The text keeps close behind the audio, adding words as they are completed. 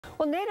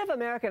Well, Native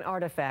American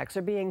artifacts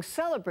are being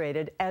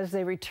celebrated as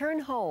they return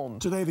home.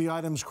 Today, the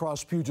items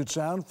cross Puget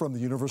Sound from the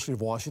University of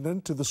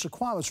Washington to the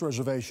Suquamish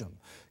Reservation.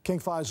 King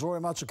 5's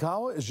Lori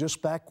Matsukawa is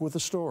just back with the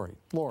story.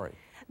 Lori.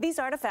 These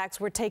artifacts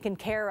were taken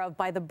care of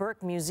by the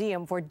Burke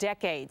Museum for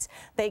decades.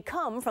 They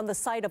come from the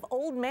site of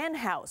Old Man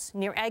House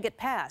near Agate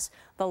Pass,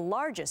 the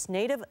largest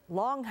native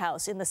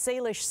longhouse in the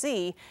Salish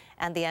Sea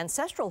and the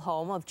ancestral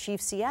home of Chief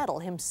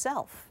Seattle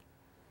himself.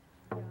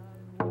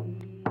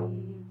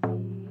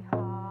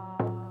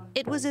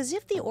 It was as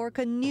if the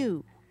orca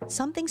knew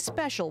something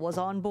special was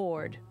on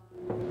board.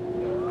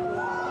 When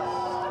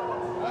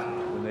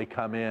they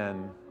come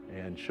in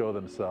and show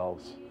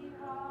themselves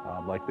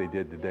like they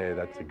did today,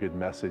 that's a good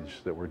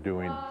message that we're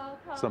doing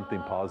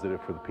something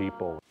positive for the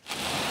people.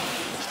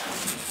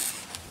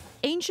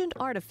 Ancient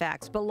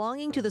artifacts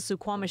belonging to the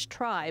Suquamish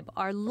tribe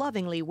are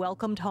lovingly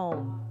welcomed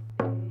home.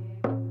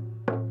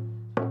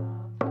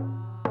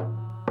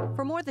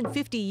 For more than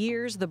 50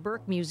 years, the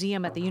Burke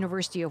Museum at the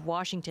University of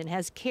Washington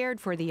has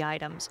cared for the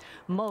items,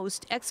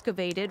 most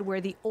excavated where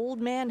the Old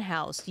Man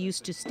House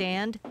used to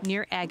stand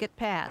near Agate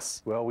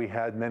Pass. Well, we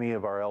had many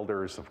of our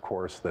elders, of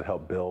course, that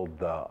helped build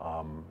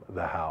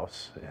the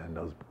house, and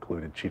those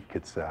included Chief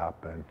Kitsap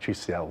and Chief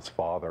Seattle's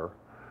father,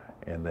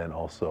 and then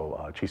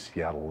also Chief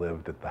Seattle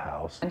lived at the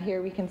house. And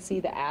here we can see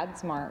the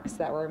adze marks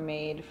that were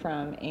made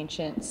from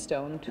ancient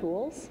stone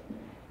tools.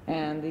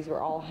 And these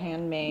were all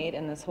handmade,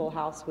 and this whole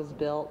house was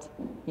built,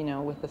 you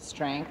know, with the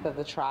strength of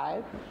the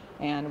tribe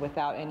and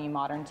without any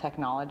modern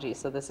technology.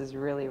 So this is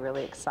really,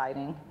 really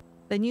exciting.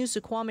 The new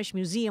Suquamish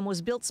Museum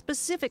was built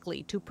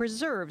specifically to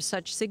preserve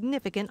such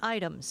significant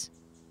items.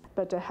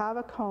 But to have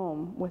a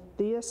comb with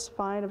this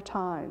fine of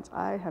tines,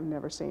 I have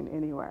never seen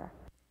anywhere.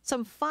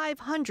 Some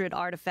 500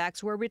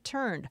 artifacts were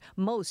returned,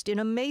 most in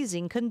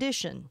amazing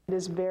condition. It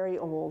is very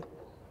old,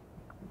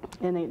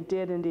 and it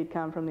did indeed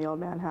come from the Old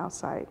Man House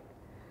site.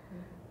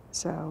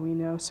 So we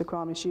know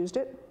Suquamish used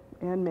it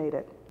and made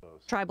it.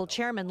 Tribal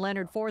Chairman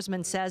Leonard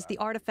Forsman says the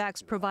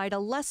artifacts provide a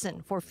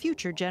lesson for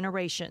future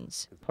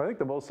generations. I think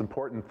the most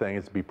important thing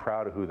is to be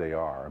proud of who they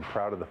are. I'm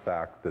proud of the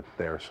fact that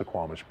they're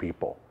Suquamish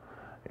people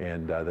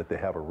and that they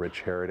have a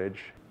rich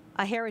heritage.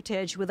 A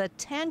heritage with a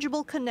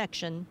tangible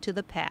connection to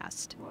the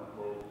past.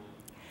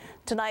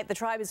 Tonight, the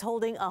tribe is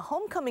holding a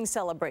homecoming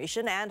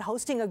celebration and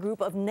hosting a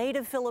group of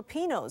native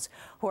Filipinos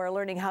who are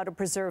learning how to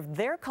preserve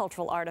their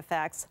cultural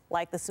artifacts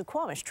like the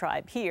Suquamish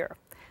tribe here.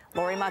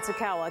 Lori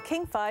Matsukawa,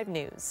 King 5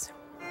 News.